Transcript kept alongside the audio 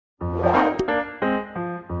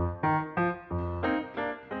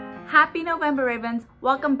Happy November, Ravens!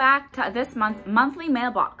 Welcome back to this month's monthly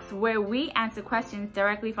mailbox, where we answer questions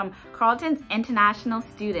directly from Carleton's international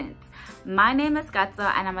students. My name is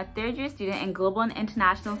Katso, and I'm a third-year student in Global and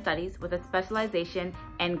International Studies with a specialization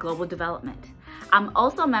in global development. I'm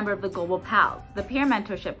also a member of the Global PALS, the peer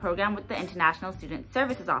mentorship program with the International Student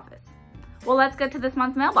Services Office. Well, let's get to this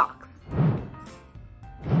month's mailbox.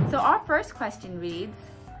 So our first question reads,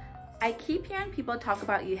 I keep hearing people talk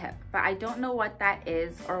about UHIP, but I don't know what that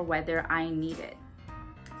is or whether I need it.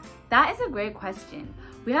 That is a great question.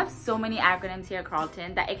 We have so many acronyms here at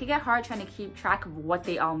Carleton that it can get hard trying to keep track of what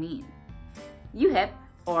they all mean. UHIP,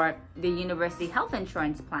 or the University Health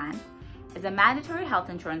Insurance Plan, is a mandatory health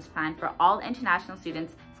insurance plan for all international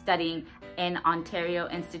students studying in Ontario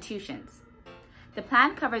institutions. The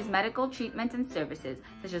plan covers medical treatments and services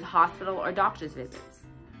such as hospital or doctor's visits.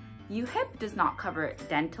 UHIP does not cover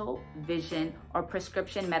dental, vision, or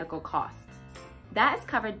prescription medical costs. That is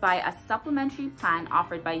covered by a supplementary plan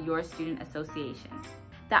offered by your student association.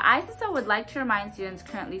 The ISSO would like to remind students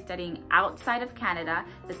currently studying outside of Canada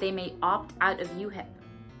that they may opt out of UHIP.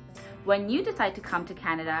 When you decide to come to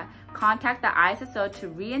Canada, contact the ISSO to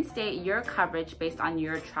reinstate your coverage based on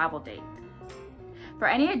your travel date. For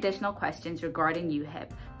any additional questions regarding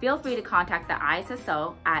UHIP, feel free to contact the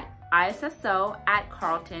ISSO at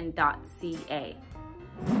ISSO@carleton.ca.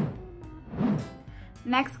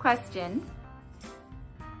 Next question.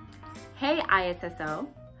 Hey ISSO,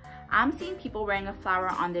 I'm seeing people wearing a flower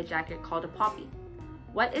on their jacket called a poppy.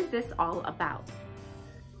 What is this all about?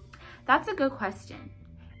 That's a good question.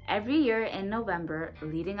 Every year in November,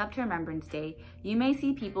 leading up to Remembrance Day, you may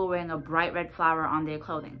see people wearing a bright red flower on their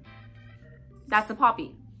clothing. That's a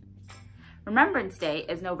poppy. Remembrance Day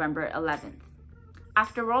is November 11th.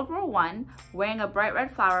 After World War I, wearing a bright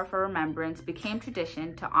red flower for remembrance became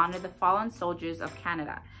tradition to honor the fallen soldiers of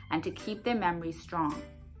Canada and to keep their memories strong.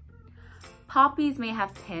 Poppies may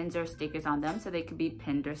have pins or stickers on them, so they could be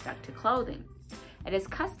pinned or stuck to clothing. It is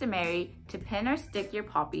customary to pin or stick your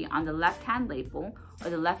poppy on the left-hand lapel or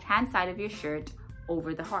the left-hand side of your shirt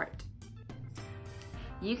over the heart.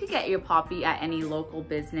 You could get your poppy at any local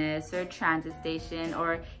business or transit station,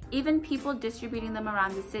 or even people distributing them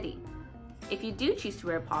around the city. If you do choose to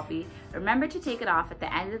wear a poppy, remember to take it off at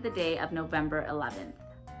the end of the day of November 11th.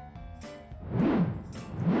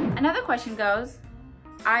 Another question goes,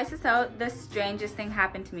 ISSO, the strangest thing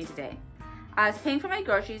happened to me today. I was paying for my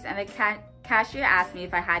groceries and the cashier asked me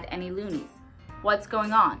if I had any loonies. What's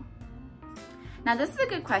going on? Now this is a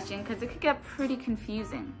good question because it could get pretty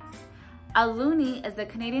confusing. A loonie is the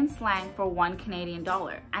Canadian slang for $1 Canadian,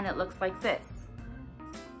 and it looks like this.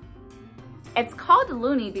 It's called a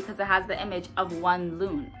loonie because it has the image of one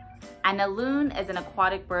loon, and a loon is an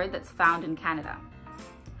aquatic bird that's found in Canada.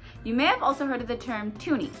 You may have also heard of the term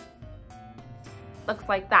toonie. Looks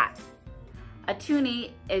like that. A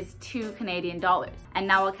toonie is $2 Canadian, and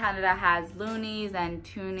now while Canada has loonies and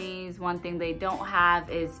toonies, one thing they don't have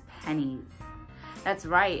is pennies. That's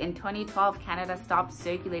right, in 2012, Canada stopped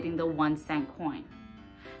circulating the 1-cent coin.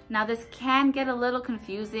 Now this can get a little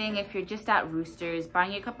confusing if you're just at Roosters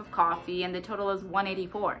buying a cup of coffee and the total is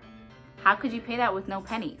 $1.84. How could you pay that with no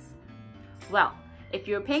pennies? Well, if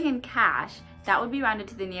you're paying in cash, that would be rounded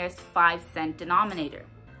to the nearest 5-cent denominator.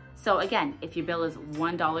 So again, if your bill is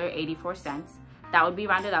 $1.84, that would be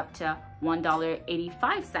rounded up to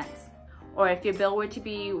 $1.85. Or if your bill were to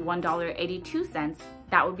be $1.82,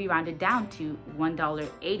 that would be rounded down to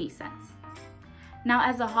 $1.80. Now,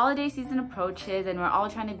 as the holiday season approaches and we're all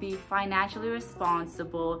trying to be financially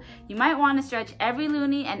responsible, you might want to stretch every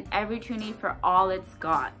loonie and every toonie for all it's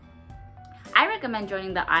got. I recommend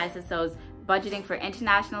joining the ISSO's Budgeting for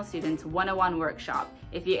International Students 101 workshop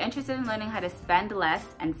if you're interested in learning how to spend less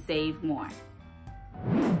and save more.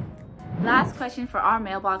 Last question for our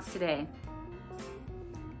mailbox today.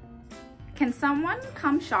 Can someone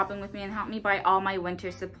come shopping with me and help me buy all my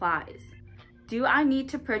winter supplies? Do I need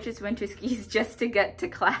to purchase winter skis just to get to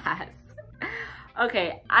class?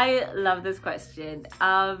 Okay, I love this question.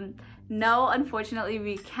 No, unfortunately,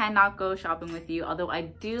 we cannot go shopping with you, although I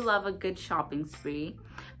do love a good shopping spree.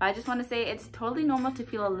 But I just want to say it's totally normal to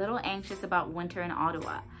feel a little anxious about winter in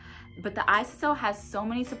Ottawa. But the ISSO has so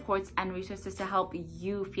many supports and resources to help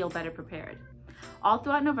you feel better prepared. All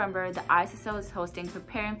throughout November, the ISSO is hosting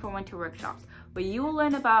Preparing for Winter workshops, where you will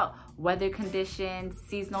learn about weather conditions,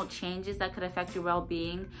 seasonal changes that could affect your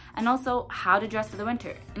well-being, and also how to dress for the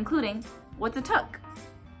winter, including what's a toque.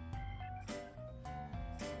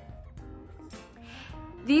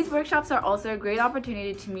 These workshops are also a great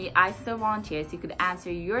opportunity to meet ISSO volunteers who could answer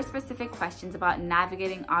your specific questions about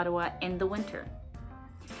navigating Ottawa in the winter.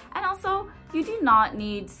 And also, you do not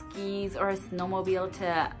need skis or a snowmobile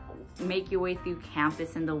to make your way through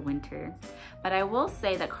campus in the winter. But I will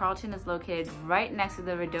say that Carleton is located right next to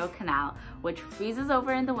the Rideau Canal, which freezes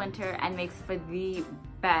over in the winter and makes for the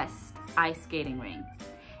best ice skating rink.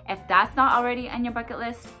 If that's not already on your bucket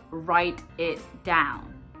list, write it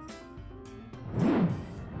down.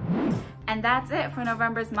 And that's it for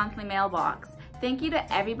November's monthly mailbox. Thank you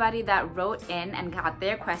to everybody that wrote in and got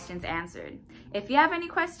their questions answered. If you have any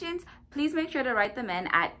questions, please make sure to write them in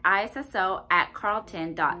at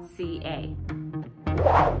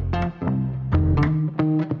ISSO@carleton.ca.